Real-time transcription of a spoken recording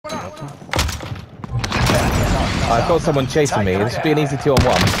I've got someone chasing me. This would be an easy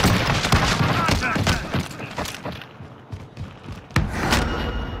 2-on-1.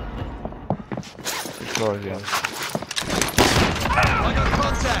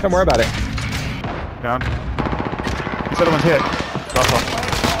 Don't worry about it. Down. This other one's hit. Last one.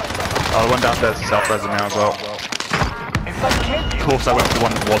 Oh, the one downstairs is self-resin now as well. Of course I went for the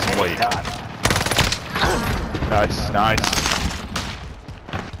one that wasn't weak. Nice, nice.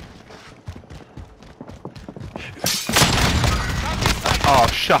 Oh,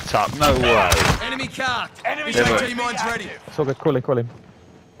 shut up, no way. Enemy car! Enemy UAV mine's ready! It's all good, call him.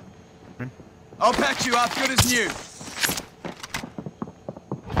 I'll patch you up, good as new!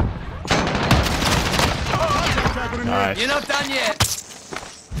 Nice. You're not done yet!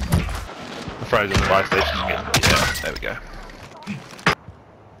 The frozen fire station again. Yeah, there we go.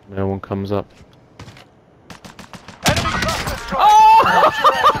 No one comes up. Oh!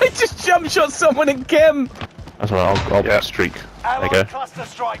 I just jump shot someone in Kim! That's alright, I'll streak. There you go. Cluster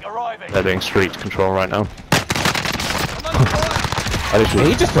strike arriving. They're doing streak control right now.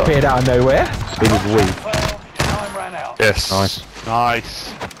 He just appeared out of nowhere. He was weak. Time ran out. Yes. Nice.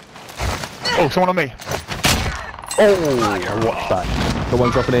 Nice. Oh, someone on me. Oh, watch that. The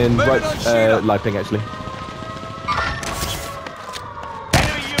one dropping in right, live ping actually.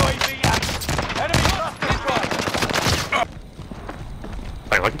 Enemy UAV active. Enemy cluster strike.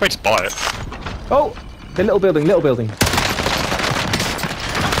 Hang on, I can probably just buy it. Oh! The little building. Don't,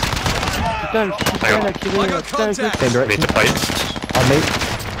 Hang on. I got contact! Same Need direction. to pay it. On me.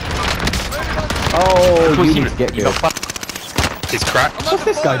 Oh, you need to get good. He's cracked. What's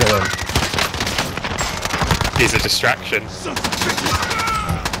this guy doing? He's a distraction.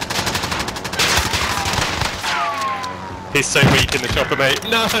 He's so weak in the chopper, mate.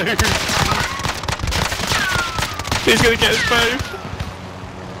 No! He's gonna get us both.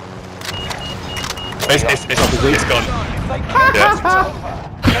 It's gone. Yeah.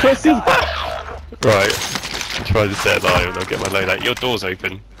 Pussy! Right. I'm trying to stay alive and I'll get my load out. Your door's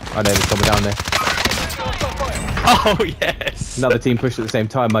open. I know there's someone down there. Oh, yes! Another team pushed at the same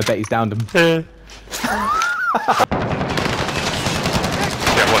time. I bet he's downed him. Yeah,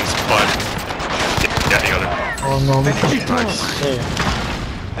 one's fine. Yeah, he got him. Nice.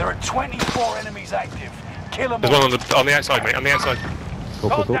 There are 24 enemies active. Kill them There's all. one on the outside, mate. On the outside. Cool.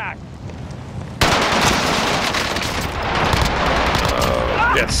 Contact.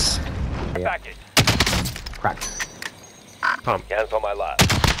 Yes. Back it. Cracked. Pump. Hands on my lap.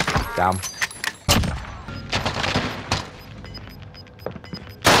 Down.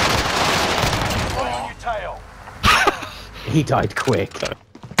 On your tail. He died quick.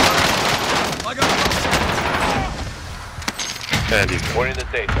 I got And he's We're in the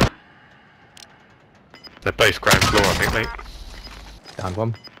data. They're both ground floor, I think, mate. Down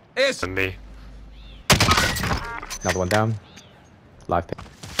one. Yes! And me. Another one down. Live ping.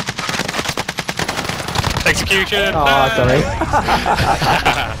 Execution! Oh, sorry.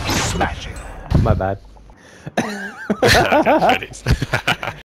 Smash it. My bad. Good,